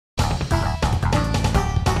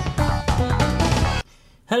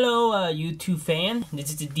Hello, YouTube fan.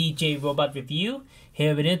 This is the TrapTeam review.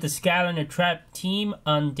 Here it is, the Skylander TrapTeam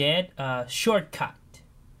Undead shortcut.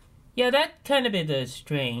 Yeah, that kind of is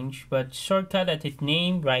strange, but shortcut at its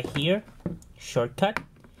name right here. Shortcut.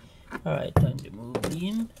 Alright, time to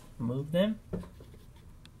move them.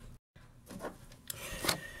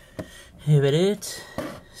 Here it is,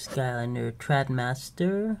 Skylander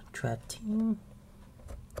Master TrapTeam.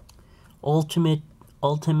 Ultimate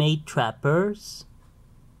Trappers.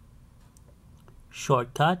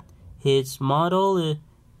 Shortcut. His model is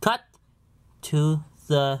cut to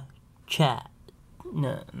the chat.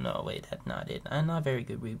 No, wait, that's not it. I'm not very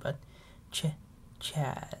good read, but chase.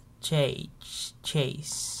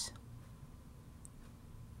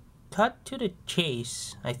 Cut to the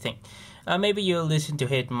chase, I think. Maybe you'll listen to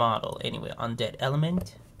his model. Anyway, undead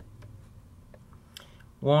element.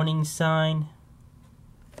 Warning sign.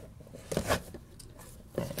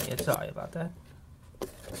 Yeah, sorry about that.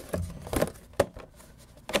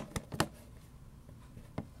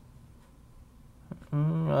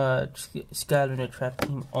 Skylander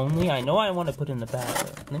TrapTeam only. I know I want to put in the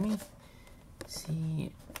back. Let me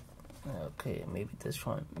see. Okay, maybe this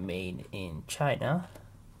one made in China.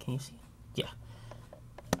 Can you see? Yeah,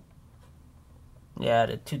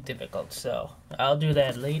 they're too difficult, so I'll do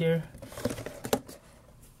that later.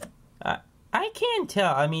 I can't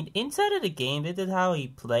tell. I mean, inside of the game, this is how he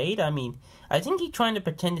played. I mean, I think he's trying to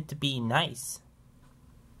pretend it to be nice.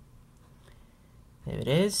 There it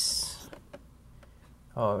is.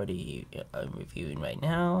 Already, I'm reviewing right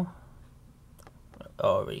now.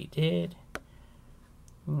 Already did.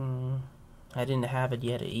 I didn't have it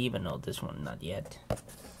yet, even though this one not yet.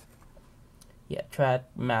 Yeah, Trap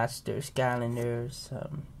Master Skylanders.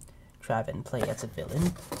 Trap and play as a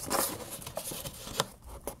villain.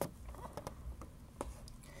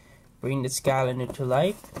 Bring the Skylander to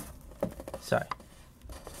life. Sorry.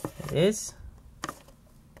 It is.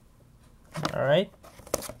 Alright.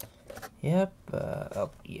 Yep. Oh,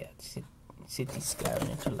 yeah. City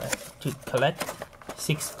Skylander to life. To collect.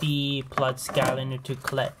 60 plus Skylander to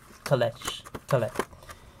collect. Right.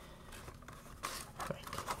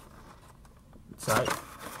 Sorry.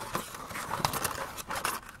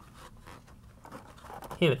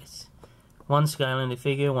 Here it is. One Skylander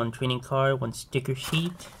figure, one training card, one sticker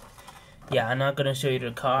sheet. Yeah, I'm not gonna show you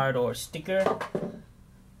the card or sticker.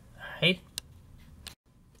 Alright.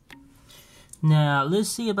 Now, let's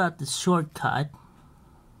see about the shortcut.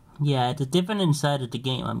 Yeah, it's different inside of the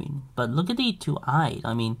game, I mean. But look at the two eyes,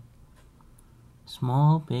 I mean.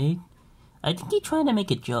 Small, big. I think he's trying to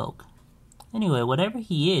make a joke. Anyway, whatever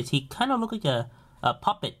he is, he kind of looks like a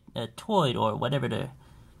puppet, a toy, or whatever the,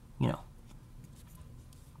 you know.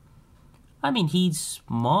 I mean, he's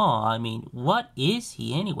small. I mean, what is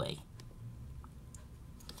he anyway?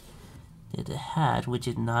 There's a hat, which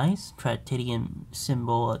is nice. Traptanium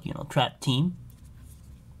symbol, you know, TrapTeam.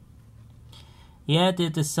 Yeah,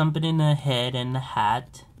 there's something in the head and the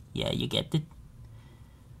hat. Yeah, you get it.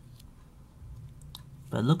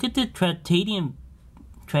 But look at the Traptanium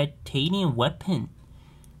weapon.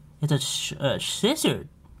 It's a scissor.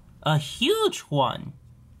 A huge one.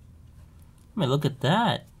 I mean, look at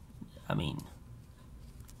that. I mean,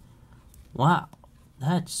 wow.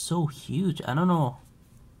 That's so huge. I don't know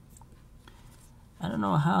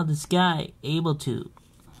how this guy able to.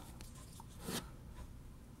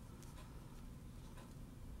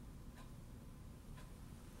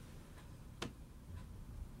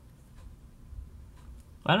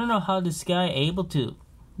 I don't know how this guy able to,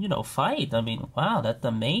 you know, fight. I mean, wow, that's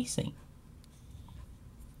amazing.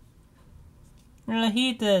 You know,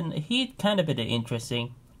 he kind of bit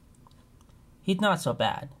interesting. He's not so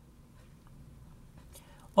bad.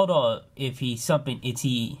 Although, if he's something,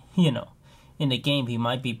 you know, in the game, he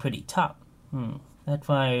might be pretty tough. That's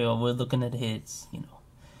why we're looking at his, you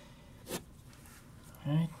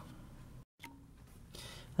know.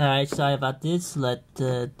 Alright, sorry about this. Let's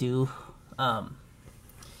do,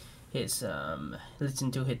 his,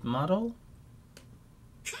 listen to his model.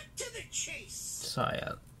 Cut to the chase! Sorry,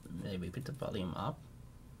 maybe put the volume up.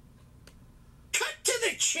 Cut to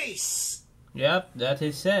the chase! Yep, that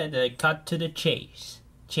is said. Cut to the chase.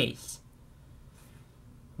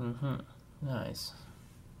 Nice.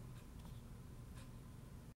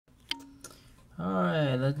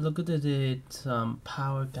 Alright, let's look at it.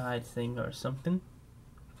 Power guide thing or something.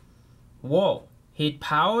 Whoa. His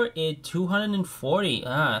power is 240.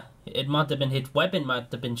 It must have been, his weapon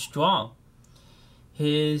must have been strong.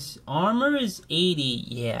 His armor is 80.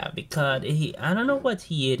 Yeah, because I don't know what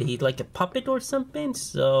he is. He's like a puppet or something,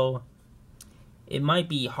 so it might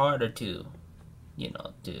be harder to, you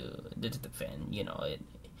know, to defend, you know.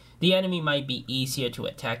 the enemy might be easier to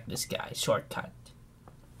attack this guy. Shortcut.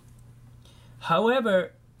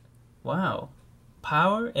 However, wow,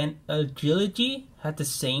 power and agility had the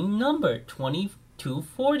same number,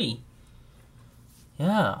 2240.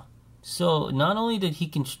 Yeah, so not only that he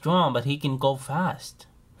can strong, but he can go fast.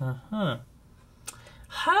 However,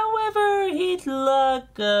 his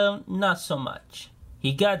luck, not so much.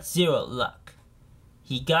 He got 0 luck.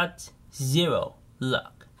 He got 0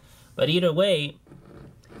 luck. But either way,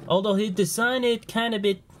 although his design is kind of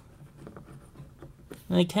bit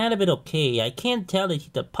okay, I can't tell if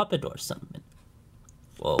he's a puppet or something.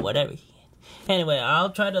 Or whatever he is. Anyway,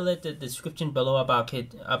 I'll try to let the description below about his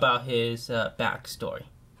backstory.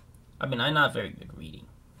 I mean, I'm not very good reading.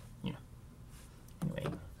 You know.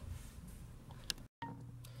 Anyway.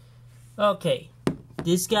 Okay.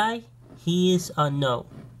 This guy, he is unknown.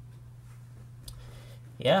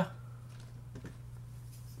 Yeah.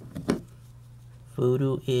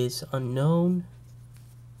 Voodoo is unknown.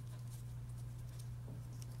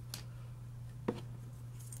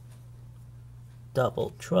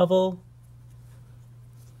 Double trouble.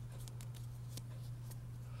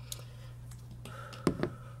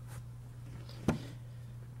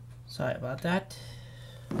 Sorry about that.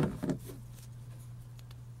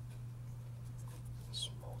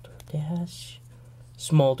 Smolder dash.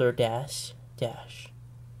 Smolder dash. Dash.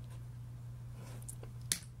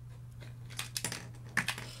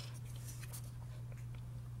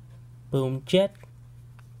 Boom jet.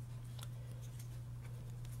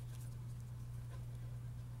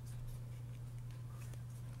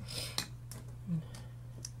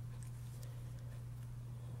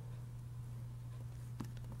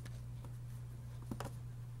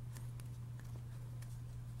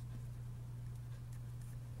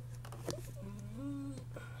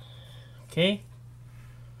 Okay.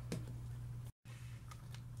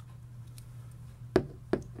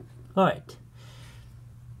 Alright.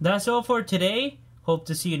 That's all for today. Hope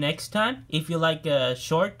to see you next time. If you like a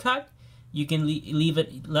shortcut, you can leave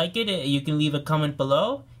it you can leave a comment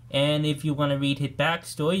below. And if you want to read his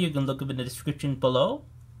backstory, you can look up in the description below.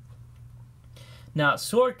 Now,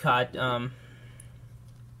 shortcut,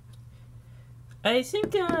 I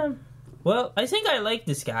think I like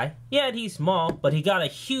this guy. Yeah, he's small, but he got a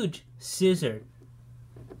huge scissor.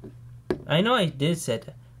 I know I did say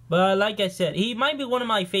that, but like I said, he might be one of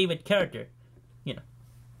my favorite characters. You know.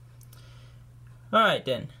 Alright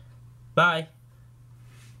then. Bye.